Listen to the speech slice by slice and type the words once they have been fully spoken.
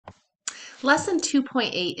Lesson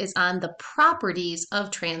 2.8 is on the properties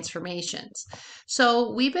of transformations.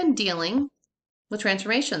 So we've been dealing with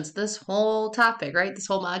transformations, this whole topic, right? This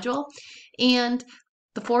whole module. And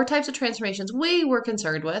the 4 types of transformations we were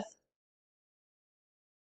concerned with: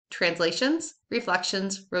 translations,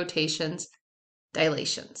 reflections, rotations,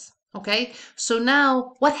 dilations. Okay, so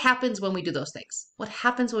now what happens when we do those things? What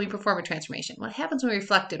happens when we perform a transformation? What happens when we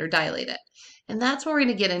reflect it or dilate it? And that's where we're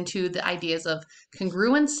going to get into the ideas of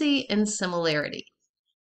congruency and similarity.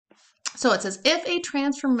 So it says, if a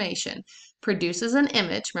transformation produces an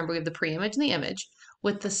image, remember we have the pre-image and the image,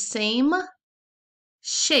 with the same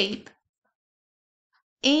shape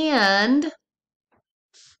and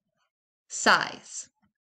size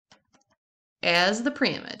as the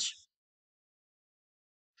pre-image,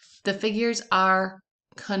 the figures are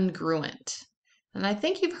congruent. And I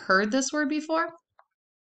think you've heard this word before.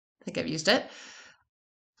 I think I've used it.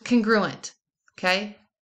 Congruent, okay?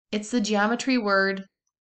 It's the geometry word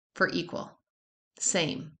for equal,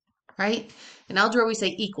 same, right? In algebra, we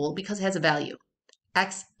say equal because it has a value.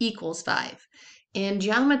 X equals 5. In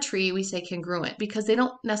geometry, we say congruent because they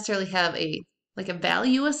don't necessarily have a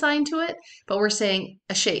value assigned to it, but we're saying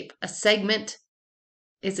a shape, a segment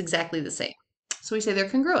is exactly the same. So we say they're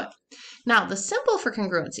congruent. Now, the symbol for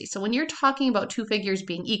congruency, so when you're talking about 2 figures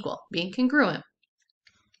being equal, being congruent,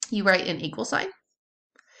 you write an equal sign,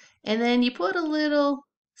 and then you put a little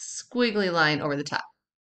squiggly line over the top,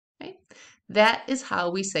 right? That is how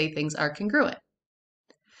we say things are congruent.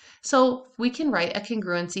 So we can write a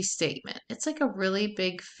congruency statement. It's like a really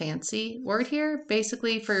big fancy word here,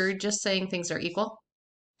 basically for just saying things are equal.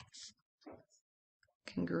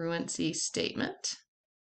 Congruency statement.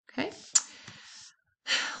 Okay.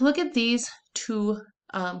 Look at these 2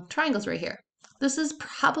 triangles right here. This is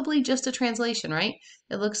probably just a translation, right?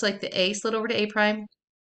 It looks like the A slid over to A prime,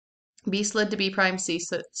 B slid to B prime, C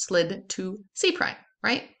slid to C prime,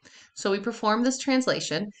 right? So we performed this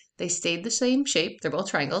translation. They stayed the same shape. They're both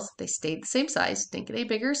triangles. They stayed the same size. Didn't get any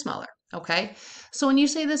bigger or smaller, okay? So when you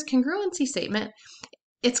say this congruency statement,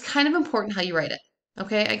 it's kind of important how you write it,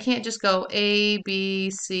 okay? I can't just go A, B,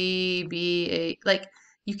 C, B, A. Like,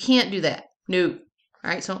 you can't do that. No. All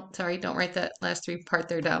right, so sorry, don't write that last 3 part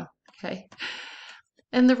there down, okay?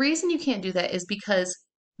 And the reason you can't do that is because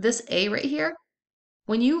this A right here,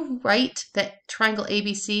 when you write that triangle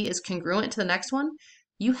ABC is congruent to the next one,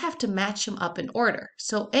 you have to match them up in order.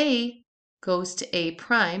 So A goes to A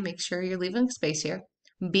prime, make sure you're leaving space here.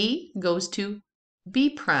 B goes to B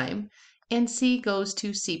prime, and C goes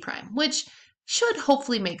to C prime, which should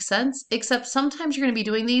hopefully make sense, except sometimes you're going to be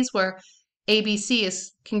doing these where ABC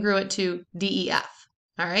is congruent to DEF.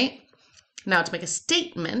 All right? Now to make a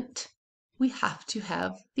statement, we have to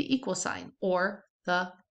have the equal sign or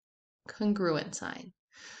the congruent sign.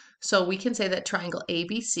 So we can say that triangle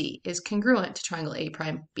ABC is congruent to triangle A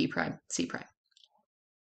prime, B prime, C prime.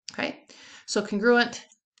 Okay, so congruent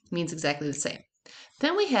means exactly the same.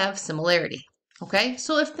 Then we have similarity. Okay,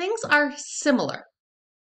 so if things are similar,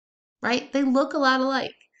 right, they look a lot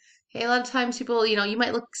alike. Okay, a lot of times people, you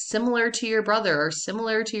might look similar to your brother or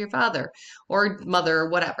similar to your father or mother or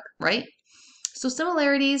whatever, right? So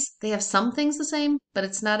similarities, they have some things the same, but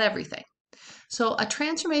it's not everything. So a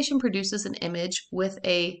transformation produces an image with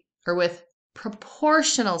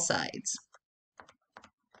proportional sides.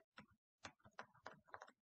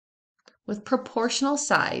 With proportional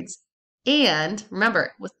sides. And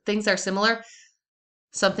remember, with things that are similar,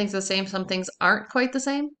 some things are the same, some things aren't quite the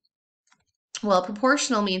same. Well,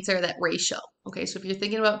 proportional means they're that ratio. Okay, so if you're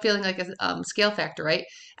thinking about feeling like a scale factor, right?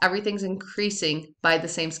 Everything's increasing by the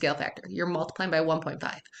same scale factor. You're multiplying by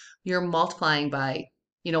 1.5. You're multiplying by,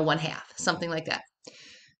 1/2, something like that.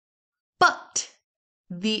 But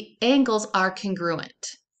the angles are congruent.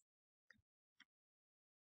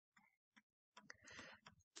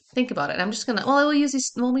 Think about it. I'm just gonna, we'll use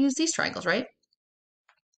these triangles, right?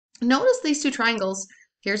 Notice these 2 triangles.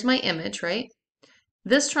 Here's my image, right?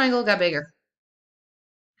 This triangle got bigger.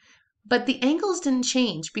 But the angles didn't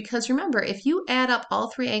change because remember, if you add up all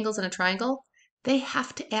 3 angles in a triangle, they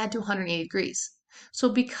have to add to 180 degrees. So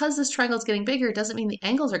because this triangle is getting bigger, it doesn't mean the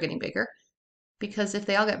angles are getting bigger, because if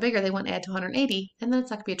they all got bigger, they wouldn't add to 180, and then it's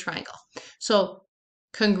not going to be a triangle. So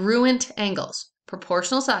congruent angles,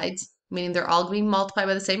 proportional sides, meaning they're all being multiplied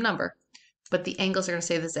by the same number, but the angles are going to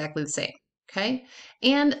stay exactly the same, okay?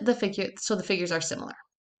 And the figures are similar.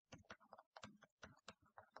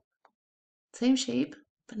 Same shape,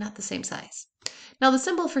 but not the same size. Now the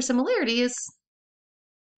symbol for similarity is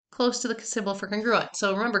close to the symbol for congruent.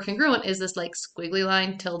 So remember, congruent is this like squiggly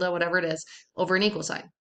line, tilde, whatever it is, over an equal sign.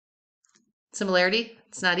 Similarity,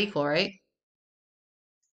 it's not equal, right?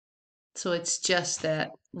 So it's just that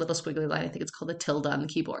little squiggly line. I think it's called a tilde on the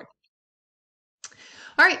keyboard.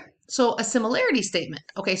 All right, so a similarity statement.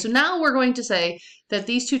 Okay, so now we're going to say that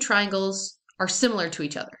these two triangles are similar to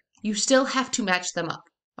each other. You still have to match them up,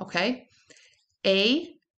 okay? A,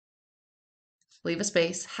 leave a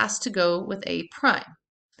space, has to go with A prime.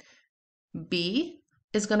 B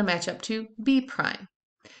is going to match up to B prime.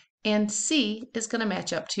 And C is going to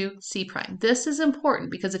match up to C prime. This is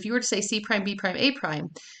important because if you were to say C prime, B prime, A prime,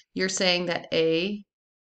 you're saying that A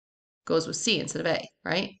goes with C instead of A,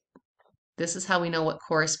 right? This is how we know what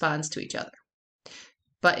corresponds to each other.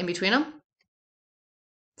 But in between them,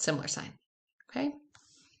 similar sign, okay?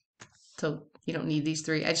 So you don't need these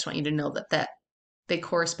three. I just want you to know that they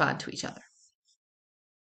correspond to each other.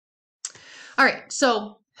 All right,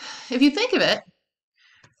 so if you think of it,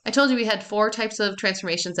 I told you we had 4 types of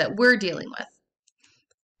transformations that we're dealing with.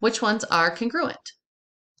 Which ones are congruent?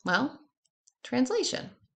 Well, translation.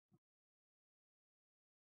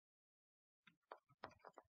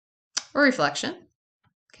 Or reflection,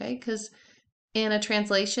 okay? Because in a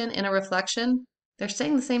translation, in a reflection, they're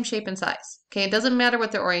staying the same shape and size, okay? It doesn't matter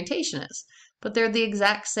what their orientation is, but they're the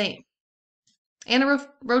exact same. And a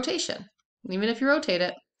rotation, even if you rotate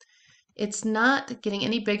it, it's not getting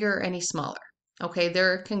any bigger or any smaller, okay?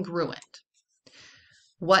 They're congruent.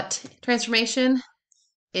 What transformation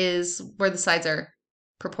is where the sides are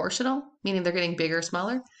proportional, meaning they're getting bigger or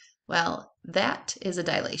smaller? Well, that is a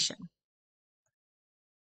dilation.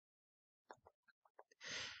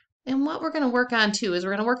 And what we're going to work on too is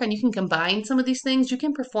we're going to work on, you can combine some of these things. You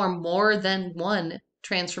can perform more than one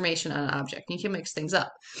transformation on an object. You can mix things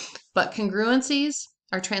up. But congruencies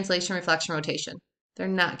are translation, reflection, rotation. They're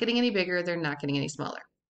not getting any bigger. They're not getting any smaller.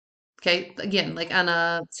 Okay, again, like on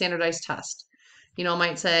a standardized test, you know, it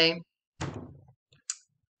might say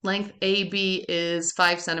length AB is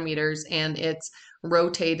 5 centimeters and it's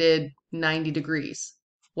rotated 90 degrees.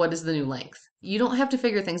 What is the new length? You don't have to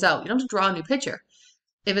figure things out. You don't have to draw a new picture.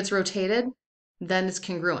 If it's rotated, then it's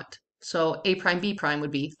congruent. So A prime, B prime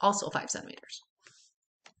would be also 5 centimeters.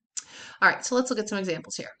 All right, so let's look at some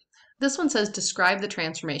examples here. This one says, describe the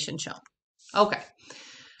transformation shown. Okay.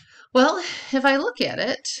 Well, if I look at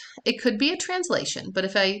it, it could be a translation, but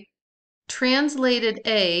if I translated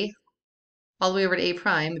A all the way over to A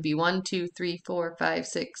prime, it'd be 1, 2, 3, 4, 5,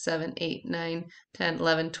 6, 7, 8, 9, 10,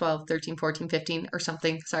 11, 12, 13, 14, 15, or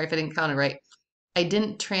something. Sorry if I didn't count it right. I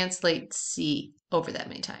didn't translate C over that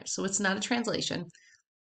many times. So it's not a translation.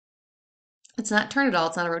 It's not turn at all.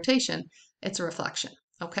 It's not a rotation. It's a reflection.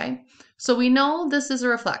 Okay? So we know this is a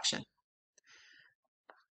reflection.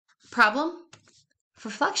 Problem?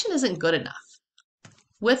 Reflection isn't good enough.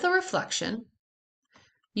 With a reflection,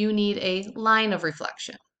 you need a line of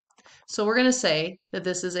reflection. So we're going to say that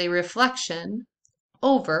this is a reflection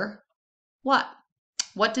over what?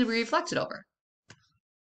 What did we reflect it over?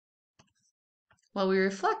 Well, we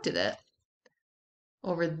reflected it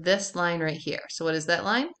over this line right here. So what is that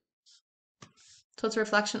line? So it's a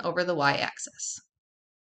reflection over the y-axis.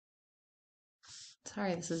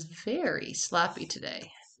 Sorry, this is very sloppy today.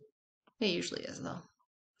 It usually is, though.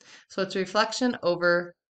 So it's a reflection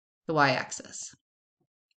over the y-axis.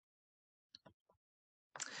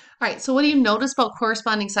 All right, so what do you notice about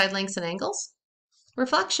corresponding side lengths and angles?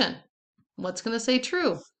 Reflection. What's going to say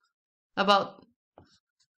true about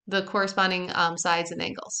the corresponding sides and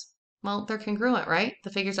angles? Well, they're congruent, right? The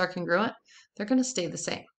figures are congruent. They're going to stay the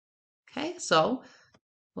same. Okay, so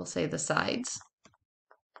we'll say the sides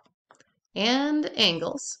and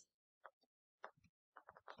angles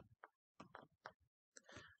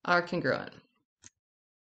are congruent.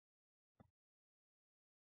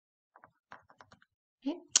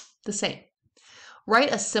 Okay, the same.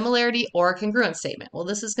 Write a similarity or a congruent statement. Well,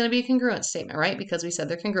 this is going to be a congruent statement, right? Because we said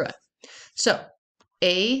they're congruent. So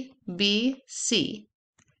A, B, C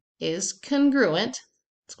is congruent,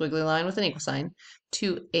 squiggly line with an equal sign,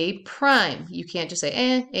 to A prime. You can't just say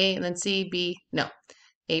A, and then C, B. No.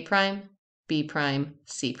 A prime, B prime,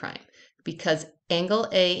 C prime. Because angle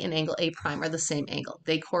A and angle A prime are the same angle.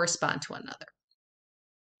 They correspond to one another.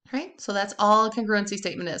 All right? So that's all a congruency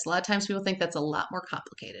statement is. A lot of times people think that's a lot more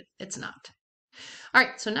complicated. It's not. All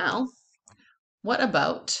right, so now what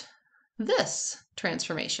about this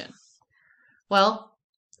transformation? Well,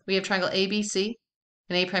 we have triangle ABC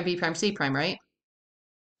and A prime, B prime, C prime, right?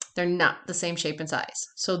 They're not the same shape and size.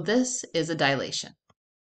 So this is a dilation.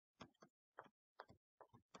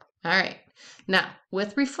 All right. Now,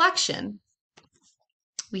 with reflection,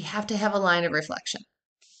 we have to have a line of reflection.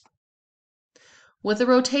 With a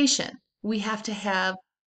rotation, we have to have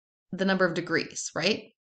the number of degrees, right?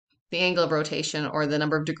 The angle of rotation or the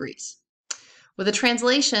number of degrees. With a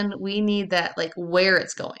translation, we need that like where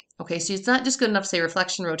it's going. Okay, so it's not just good enough to say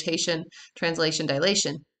reflection, rotation, translation,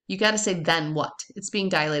 dilation. You got to say then what? It's being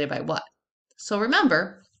dilated by what? So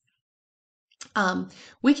remember,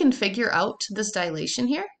 we can figure out this dilation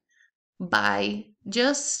here by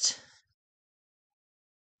just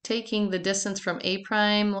taking the distance from A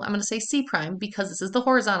prime, I'm going to say C prime because this is the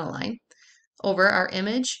horizontal line, over our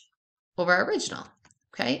image, over our original.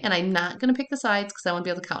 Okay, and I'm not going to pick the sides because I want to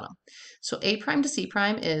be able to count them. So A prime to C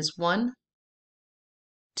prime is 1,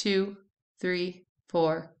 2, 3,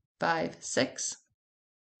 4, 5, 6.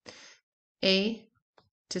 A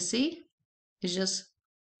to C is just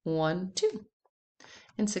 1, 2.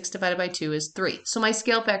 And 6 divided by 2 is 3. So my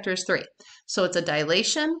scale factor is 3. So it's a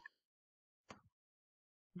dilation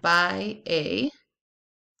by a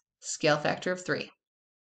scale factor of 3.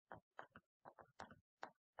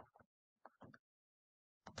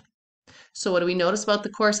 So what do we notice about the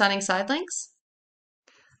corresponding side lengths?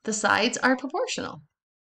 The sides are proportional.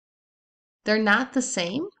 They're not the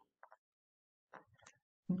same,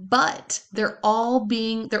 but all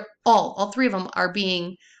three of them are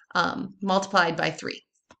being multiplied by 3.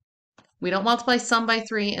 We don't multiply some by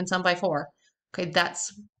 3 and some by 4. Okay,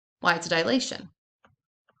 that's why it's a dilation.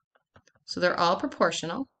 So they're all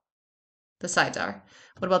proportional. The sides are.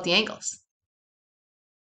 What about the angles?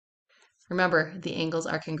 Remember, the angles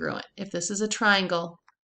are congruent. If this is a triangle,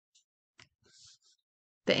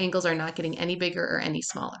 the angles are not getting any bigger or any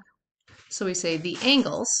smaller. So we say the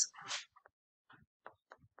angles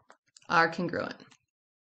are congruent.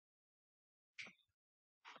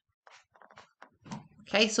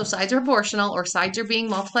 Okay, so sides are proportional, or sides are being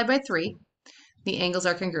multiplied by 3. The angles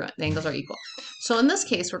are congruent. The angles are equal. So in this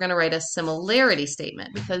case, we're going to write a similarity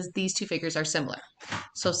statement because these two figures are similar.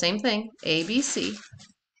 So same thing, ABC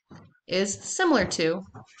is similar to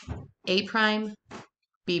A prime,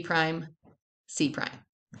 B prime, C prime.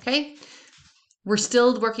 Okay? We're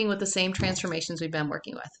still working with the same transformations we've been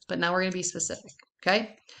working with, but now we're going to be specific.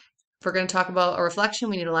 Okay? If we're going to talk about a reflection,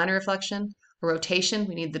 we need a line of reflection. A rotation,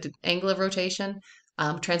 we need the angle of rotation.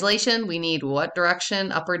 Translation, we need what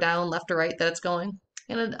direction, up or down, left or right that it's going.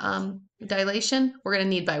 And dilation, we're going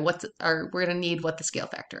to need what the scale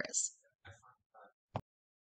factor is.